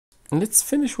let's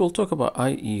finish. We'll talk about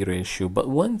IE ratio, but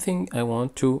one thing I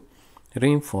want to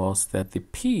reinforce that the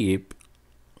PEEP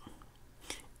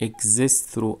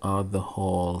exists throughout the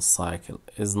whole cycle.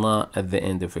 It's not at the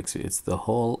end of expiration, it's the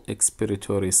whole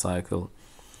expiratory cycle.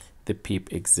 The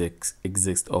PEEP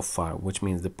exists of 5, which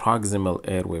means the proximal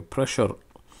airway pressure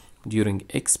during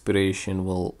expiration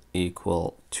will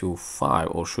equal to 5,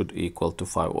 or should equal to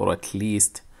 5, or at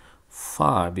least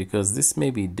 5, because this may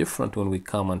be different when we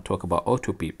come and talk about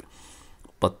auto PEEP.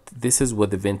 But this is what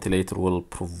the ventilator will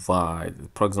provide, the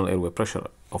proximal airway pressure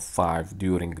of 5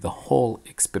 during the whole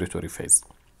expiratory phase.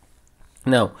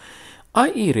 Now,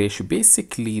 IE ratio,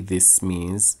 basically this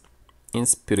means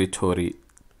inspiratory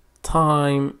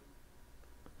time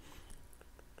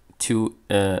to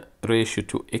ratio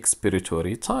to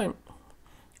expiratory time.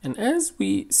 And as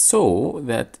we saw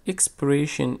that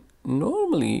expiration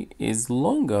normally is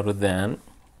longer than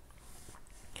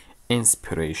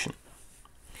inspiration.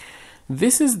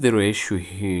 This is the ratio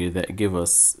here that give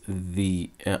us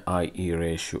the IE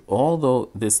ratio, although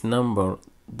this number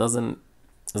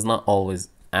is not always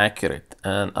accurate,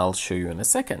 and I'll show you in a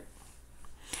second.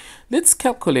 Let's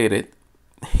calculate it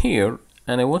here,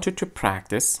 and I want you to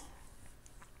practice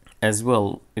as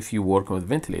well if you work with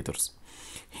ventilators.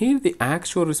 Here the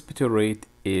actual respiratory rate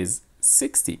is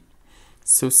 60.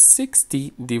 So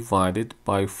 60 divided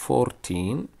by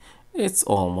 14, it's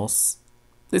almost,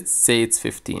 let's say it's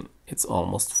 15. It's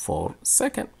almost 4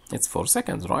 seconds. It's 4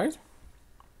 seconds, right?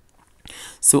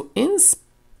 So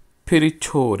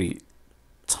inspiratory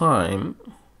time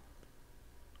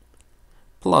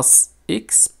plus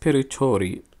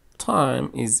expiratory time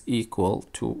is equal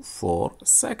to 4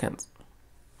 seconds.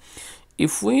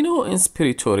 If we know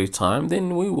inspiratory time,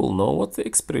 then we will know what's the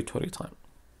expiratory time.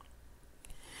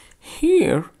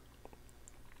 Here,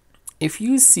 if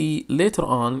you see later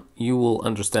on, you will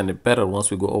understand it better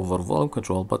once we go over volume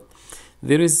control, but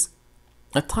there is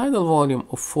a tidal volume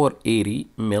of 480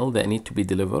 ml that need to be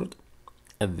delivered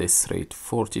at this rate,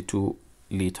 42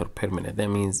 liter per minute. That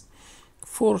means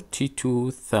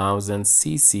 42,000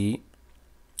 cc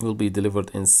will be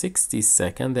delivered in 60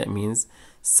 seconds. That means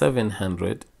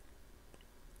 700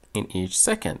 in each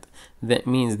second. That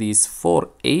means these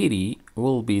 480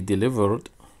 will be delivered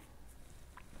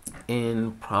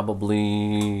in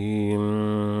probably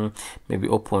maybe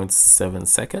 0.7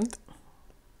 second.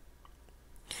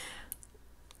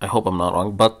 I hope I'm not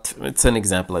wrong, but it's an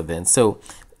example at the end. So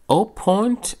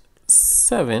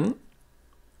 0.7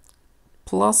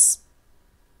 plus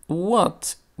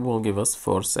what will give us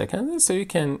 4 seconds. So you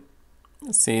can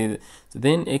see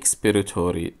then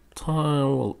expiratory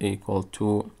time will equal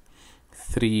to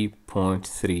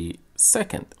 3.3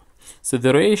 seconds. So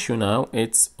the ratio now,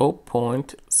 it's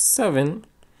 0.7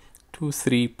 to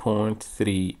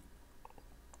 3.3.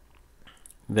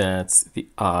 That's the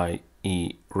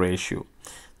IE ratio.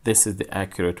 This is the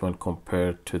accurate one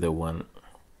compared to the one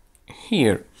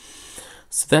here.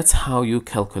 So that's how you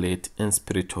calculate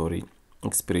inspiratory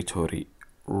expiratory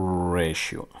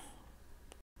ratio.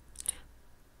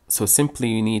 So simply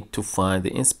you need to find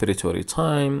the inspiratory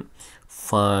time,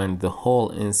 find the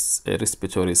whole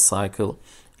respiratory cycle,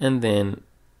 and then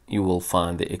you will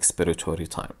find the expiratory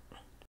time.